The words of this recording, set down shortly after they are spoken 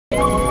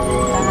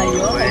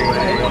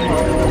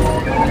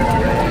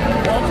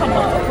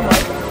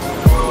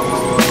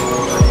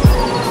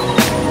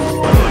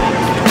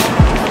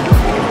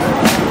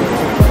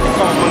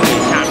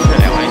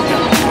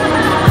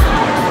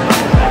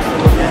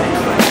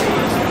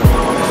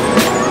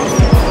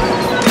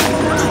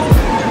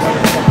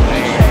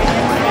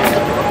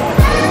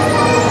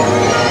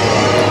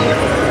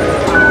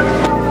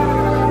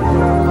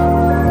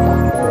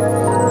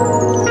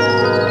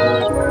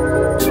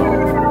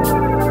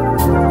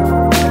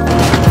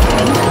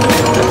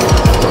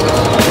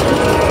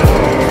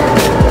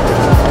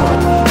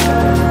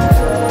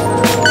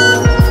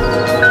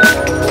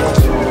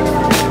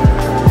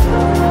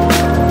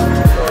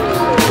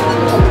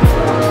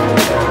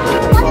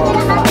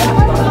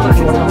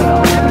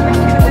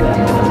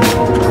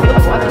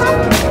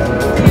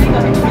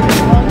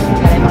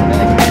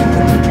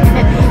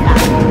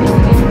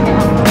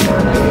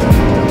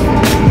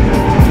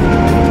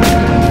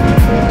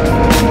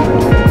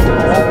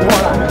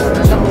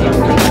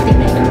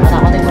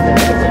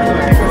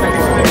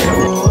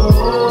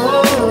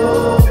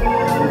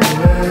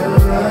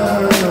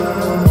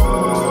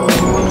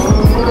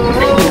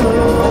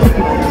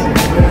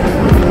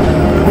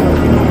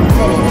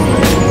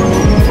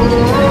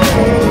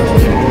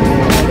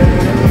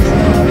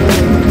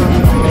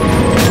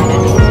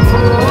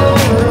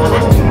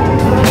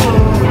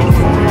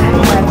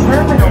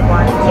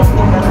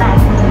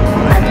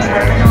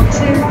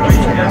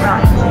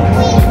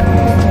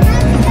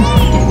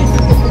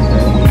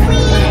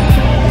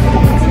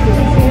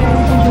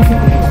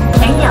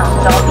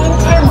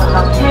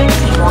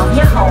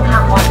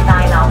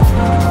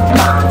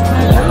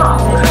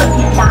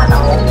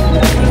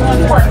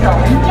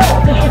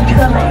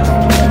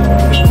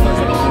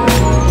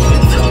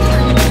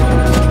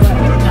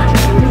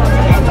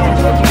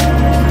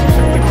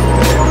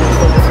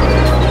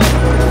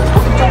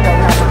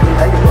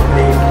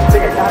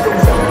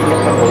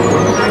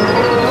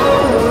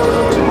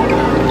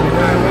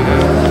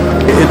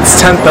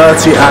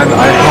10:30 and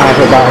I have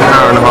about an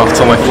hour and a half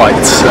till my flight,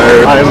 so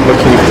I'm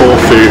looking for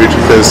food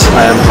because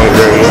I am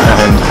hungry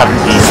and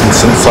haven't eaten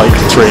since like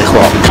 3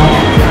 o'clock.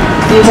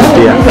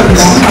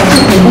 DFS.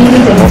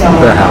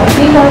 What the hell?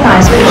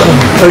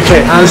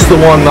 Okay, as the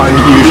one that I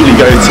usually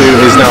go to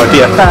is now a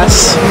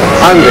DFS,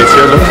 I'm going to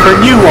go look for a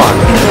new one.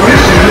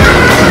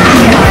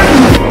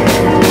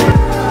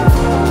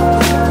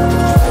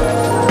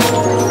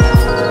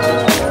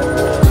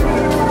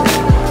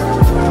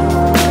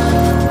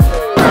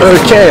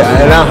 Okay,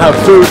 I now have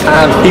food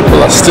and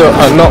people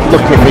are not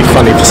looking at me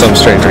funny for some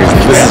strange reason.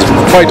 This is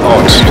quite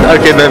odd.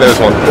 Okay, no, there's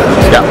one.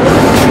 Yeah,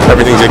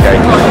 everything's okay.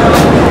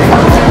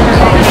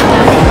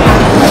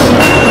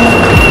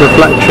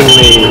 Reflection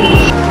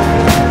me.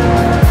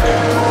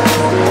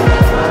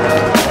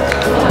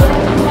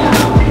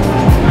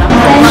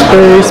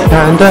 Space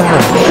Panda.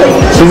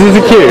 This is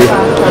the queue.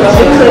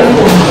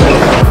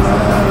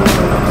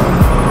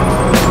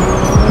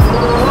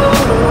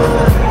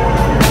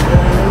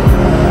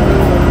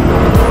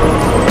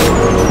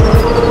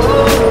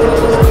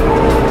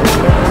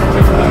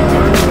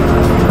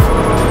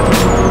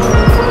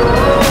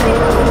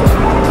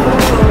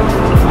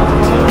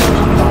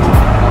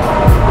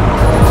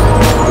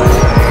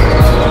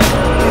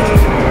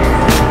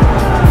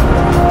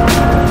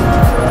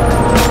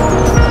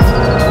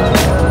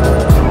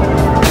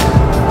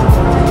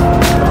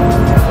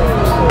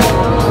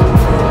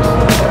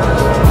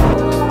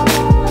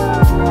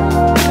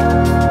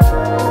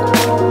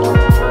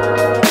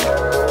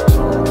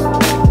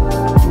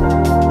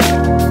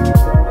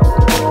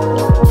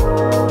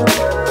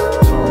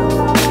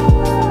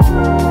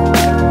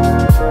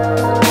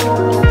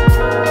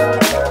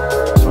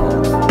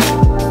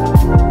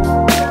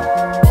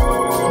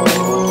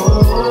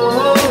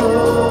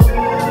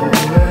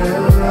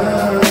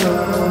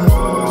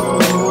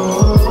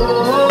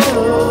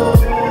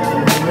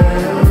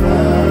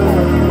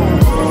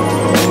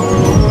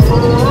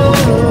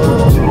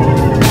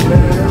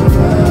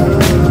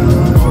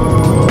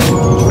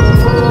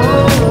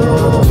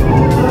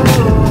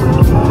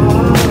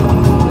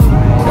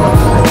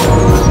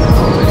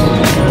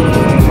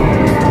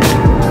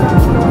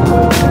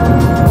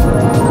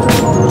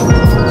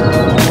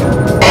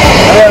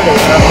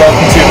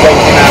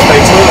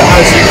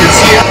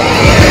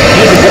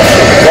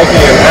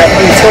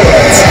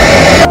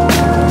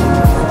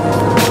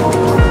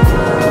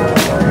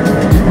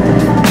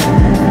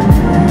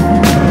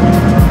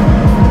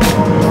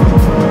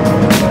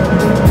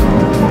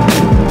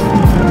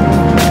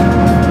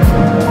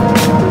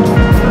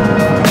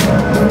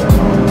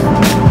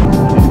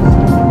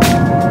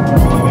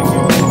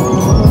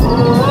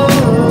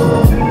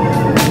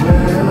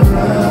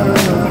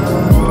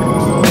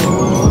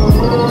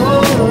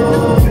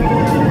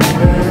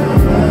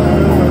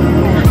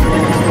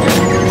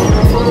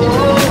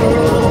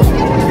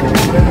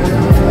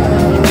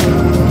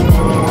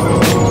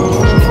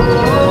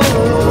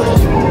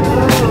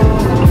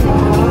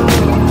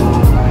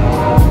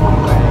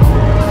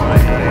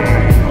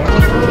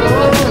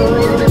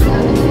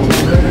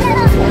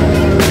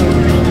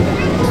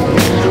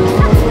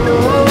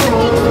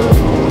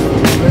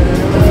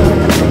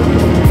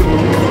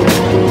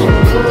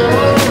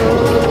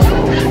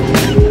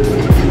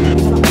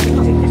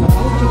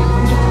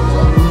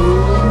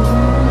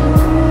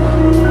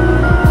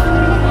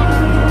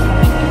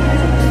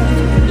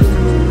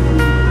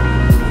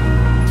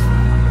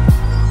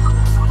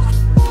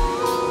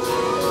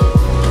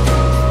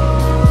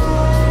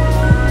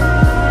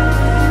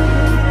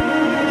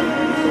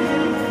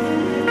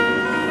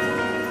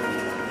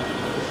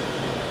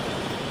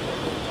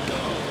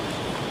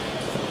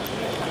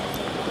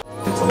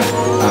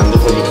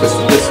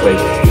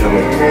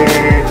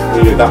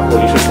 That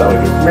when you twist that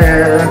way,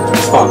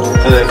 it's fun.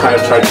 And then kind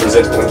of try to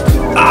resist and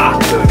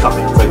then it cut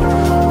me. It's like,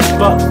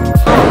 but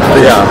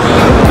yeah.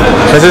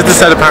 As I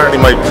said,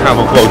 apparently my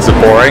travel vlogs are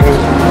boring.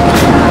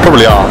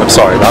 Probably are, I'm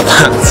sorry about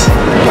that.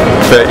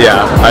 But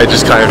yeah, I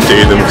just kind of do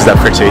them because they're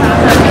pretty.